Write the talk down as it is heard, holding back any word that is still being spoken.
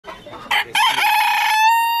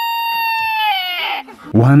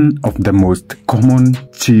One of the most common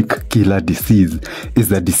chick killer disease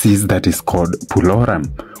is a disease that is called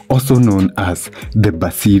pullorum, also known as the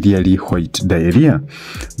Bacillary White Diarrhea.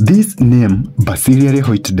 This name, Bacillary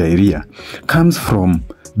White Diarrhea, comes from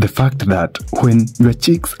the fact that when your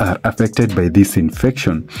chicks are affected by this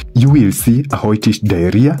infection, you will see a whitish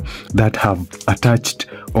diarrhea that have attached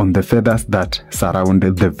on the feathers that surround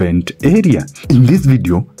the vent area. In this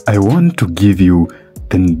video, I want to give you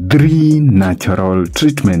the 3 natural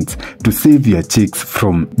treatments to save your chicks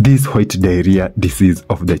from this white diarrhea disease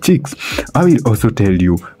of the chicks. I will also tell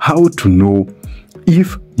you how to know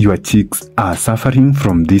if your chicks are suffering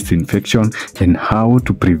from this infection and how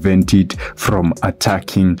to prevent it from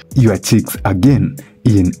attacking your chicks again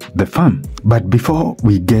in the farm. But before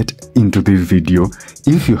we get into this video,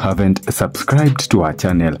 if you haven't subscribed to our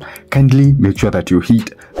channel, kindly make sure that you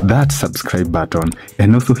hit that subscribe button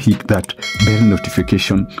and also hit that bell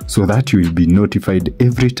notification so that you will be notified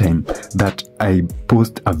every time that I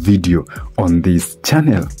post a video on this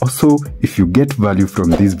channel. Also, if you get value from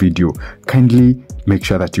this video, kindly make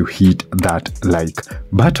sure that you hit that like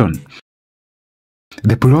button.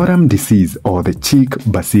 The pullorum disease, or the chick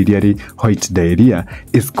bacillary white diarrhea,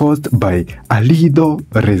 is caused by a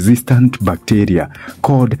lethal-resistant bacteria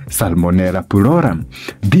called Salmonella pullorum.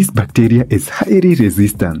 This bacteria is highly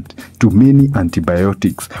resistant to many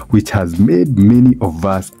antibiotics, which has made many of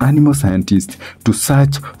us animal scientists to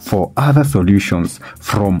search for other solutions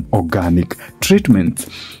from organic treatments.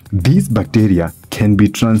 These bacteria can be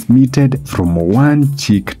transmitted from one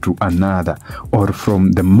chick to another, or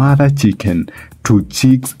from the mother chicken to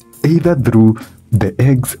chicks, either through the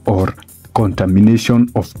eggs or contamination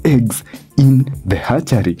of eggs in the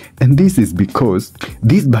hatchery. And this is because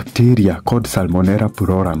this bacteria called Salmonella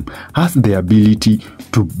pullorum has the ability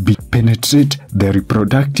to penetrate the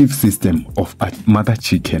reproductive system of a mother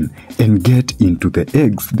chicken and get into the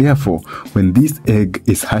eggs. Therefore, when this egg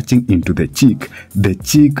is hatching into the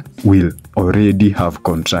chick will already have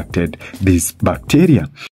contracted this bacteria.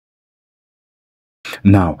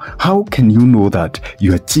 Now, how can you know that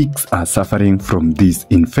your chicks are suffering from this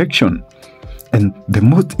infection? And the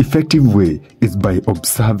most effective way is by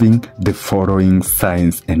observing the following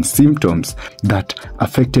signs and symptoms that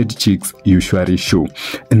affected chicks usually show.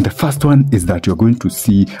 And the first one is that you're going to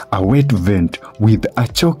see a wet vent with a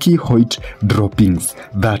chalky white droppings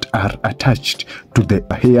that are attached to the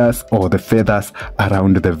hairs or the feathers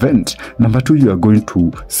around the vent. Number 2, you are going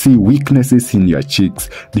to see weaknesses in your chicks.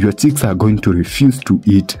 Your chicks are going to refuse to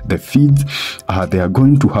eat the feeds. They are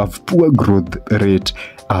going to have poor growth rate.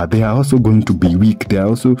 They are also going to be weak. They are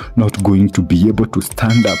also not going to be able to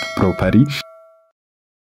stand up properly.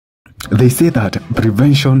 They say that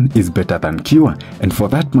prevention is better than cure, and for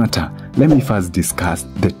that matter, let me first discuss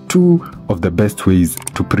the 2 of the best ways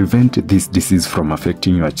to prevent this disease from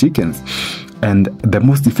affecting your chickens. And the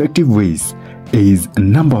most effective ways is,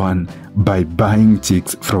 number 1, by buying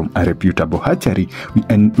chicks from a reputable hatchery.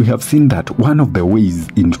 And we have seen that one of the ways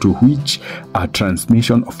into which a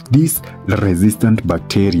transmission of this resistant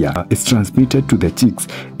bacteria is transmitted to the chicks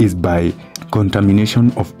is by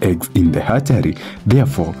contamination of eggs in the hatchery.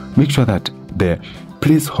 Therefore, make sure that the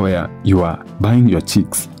place where you are buying your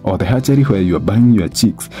chicks, or the hatchery where you are buying your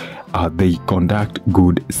chicks, they conduct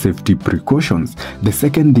good safety precautions. The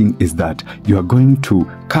second thing is that you are going to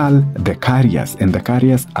cull the carriers, and the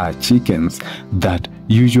carriers are chickens that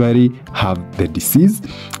usually have the disease,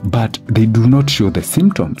 but they do not show the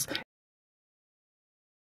symptoms.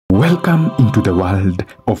 Welcome into the world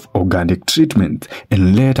of organic treatment,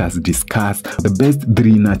 and let us discuss the best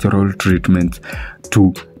 3 natural treatments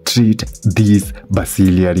to treat this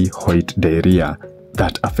bacillary white diarrhea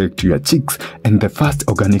that affect your chicks. And the first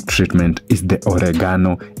organic treatment is the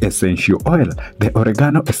oregano essential oil. The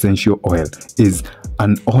oregano essential oil is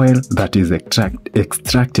an oil that is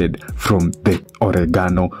extracted from the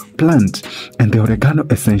oregano plant, and the oregano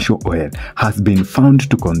essential oil has been found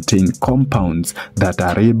to contain compounds that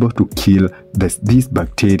are able to kill this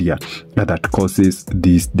bacteria that causes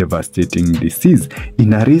this devastating disease.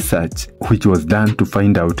 In a research which was done to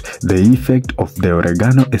find out the effect of the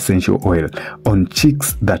oregano essential oil on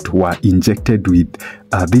chicks that were injected with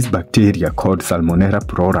this bacteria called Salmonella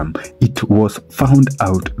pullorum, it was found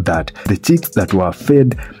out that the chicks that were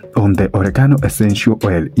fed on the oregano essential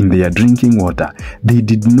oil in their drinking water, they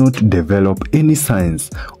did not develop any signs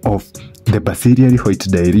of the bacillary white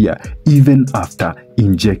diarrhea even after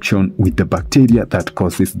injection with the bacteria that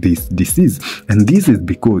causes this disease. And this is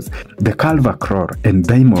because the calvacrol and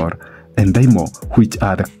Thyme, which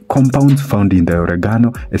are the compounds found in the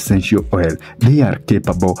oregano essential oil, they are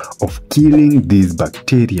capable of killing these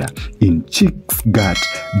bacteria in chick's gut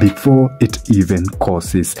before it even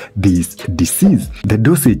causes this disease. The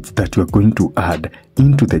dosage that you are going to add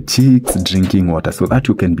into the chick's drinking water so that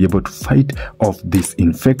you can be able to fight off this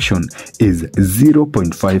infection is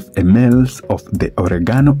 0.5 ml of the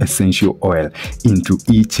oregano essential oil into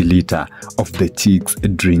each liter of the chick's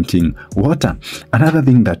drinking water. Another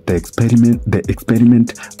thing that the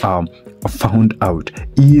experiment found out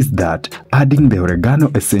is that adding the oregano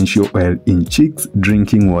essential oil in chicks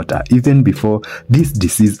drinking water even before this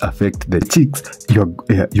disease affects the chicks,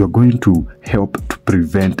 you're going to help to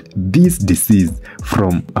prevent this disease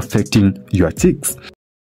from affecting your chicks.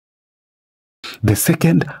 The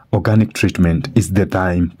second organic treatment is the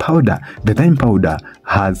thyme powder. The thyme powder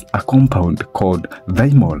has a compound called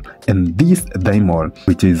thymol, and this thymol,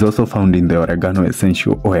 which is also found in the oregano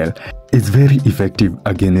essential oil, is very effective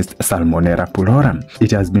against Salmonella pullorum.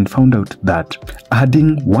 It has been found out that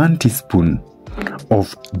adding 1 teaspoon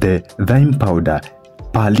of the thyme powder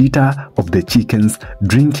per liter of the chicken's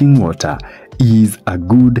drinking water is a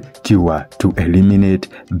good cure to eliminate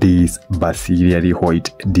this bacillary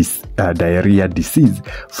white diarrhea disease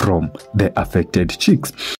from the affected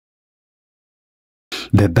chicks.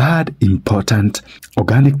 The third important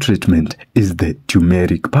organic treatment is the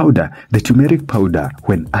turmeric powder. The turmeric powder,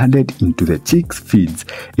 when added into the chick's feeds,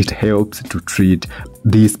 it helps to treat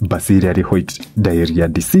this bacillary white diarrhea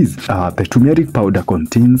disease. The turmeric powder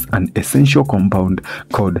contains an essential compound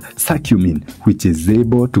called curcumin, which is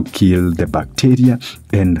able to kill the bacteria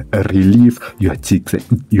and relieve your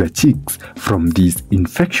chicks from this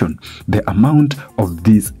infection. The amount of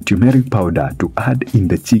this turmeric powder to add in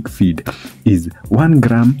the chick feed is 1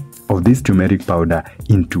 gram of this turmeric powder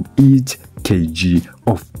into each kg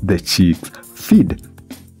of the chick's feed.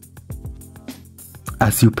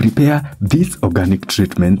 As you prepare these organic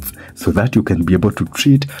treatments so that you can be able to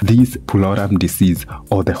treat this pullorum disease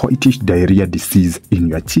or the whitish diarrhea disease in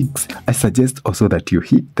your chicks, I suggest also that you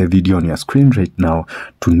hit the video on your screen right now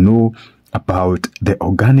to know about the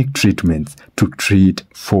organic treatments to treat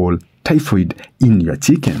fall typhoid in your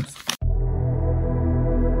chickens.